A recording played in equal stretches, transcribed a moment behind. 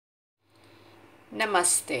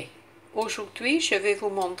Namasté. Aujourd'hui, je vais vous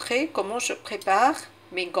montrer comment je prépare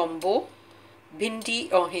mes gombos, bhindi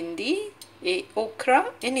en hindi et okhra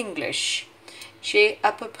en English. J'ai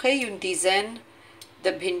à peu près une dizaine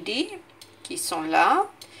de bhindi qui sont là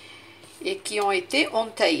et qui ont été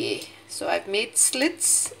entaillés. So I've made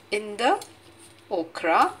slits in the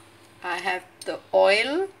okra. I have the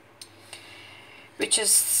oil which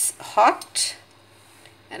is hot,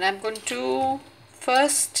 and I'm going to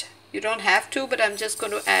first, you don't have to, but I'm just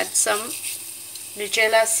going to add some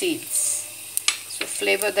nigella seeds. So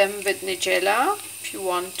flavor them with nigella if you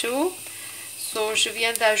want to. So je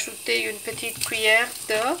viens d'ajouter une petite cuillère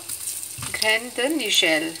de graines de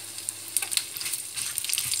nigelle.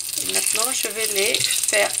 Et maintenant je vais les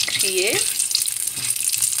faire griller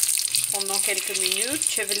pendant quelques minutes.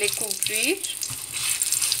 Je vais les couvrir.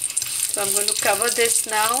 So I'm going to cover this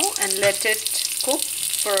now and let it cook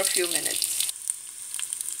for a few minutes.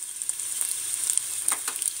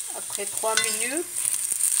 Après 3 minutes,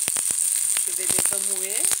 je vais les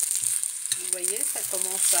remouer. Vous voyez, ça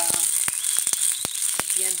commence à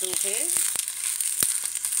bien dorer.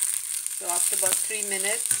 So after about 3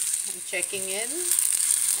 minutes, I'm checking in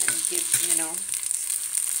and give, you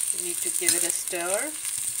need to give it a stir,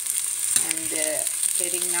 and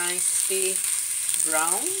getting nicely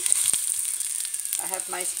browned. I have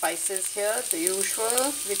my spices here, the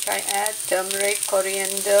usual, which I add: turmeric,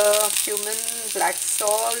 coriander, cumin, black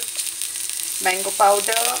salt, mango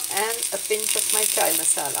powder, and a pinch of my chai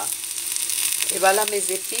masala. Et voilà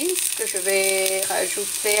mes épices que je vais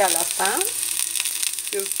rajouter à la fin: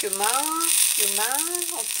 curcuma, cumin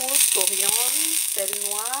en poudre, coriandre, sel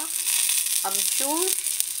noir, amchur,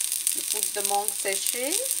 le poudre de mangue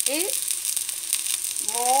séchée et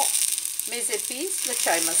mes épices, le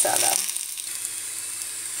chai masala.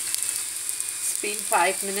 Been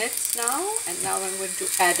 5 minutes now, and now I'm going to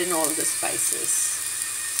add in all the spices.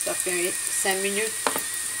 Ça fait 5 minutes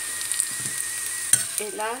et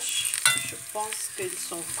là je pense qu'ils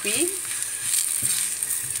sont cuits.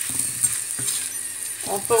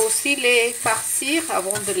 On peut aussi les farcir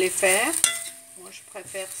avant de les faire. Moi je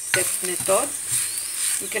préfère cette méthode.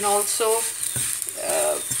 You can also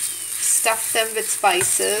stuff them with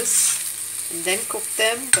spices and then cook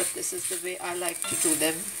them, but this is the way I like to do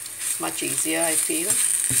them. Much easier, I feel.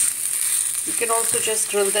 You can also just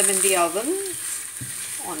grill them in the oven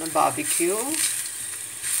on a barbecue.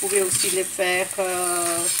 Vous pouvez aussi les faire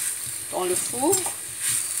dans le four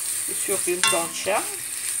ou sur une plancha.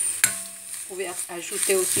 Vous pouvez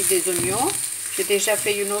ajouter aussi des oignons. J'ai déjà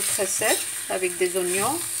fait une autre recette avec des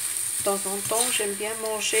oignons. De temps en temps, j'aime bien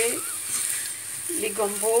manger les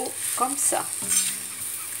gombos comme ça.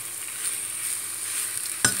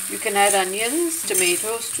 You can add onions,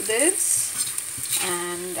 tomatoes to this,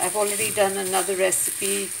 and I've already done another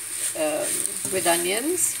recipe with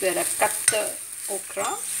onions where I've cut the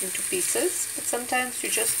okra into pieces, but sometimes you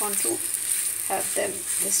just want to have them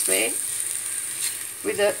this way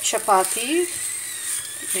with a chapati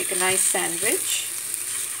to make a nice sandwich.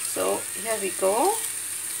 So here we go.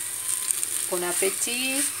 Bon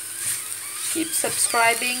appétit. Keep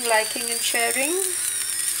subscribing, liking and sharing.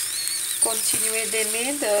 Continuez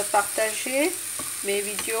d'aimer, de partager mes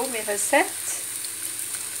vidéos, mes recettes,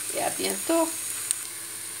 et à bientôt.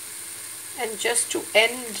 And just to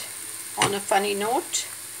end on a funny note,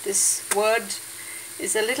 this word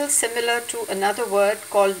is a little similar to another word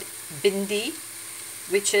called bhindi,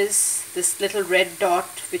 which is this little red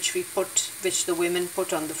dot which the women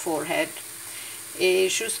put on the forehead. Et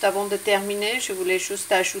juste avant de terminer, je voulais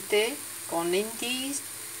juste ajouter qu'en hindi,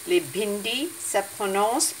 les bhindi, ça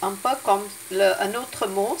prononce un peu comme un autre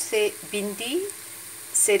mot, c'est bhindi,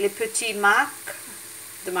 c'est les petits marques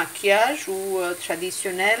de maquillage ou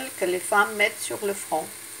traditionnels que les femmes mettent sur le front.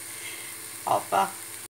 Au revoir.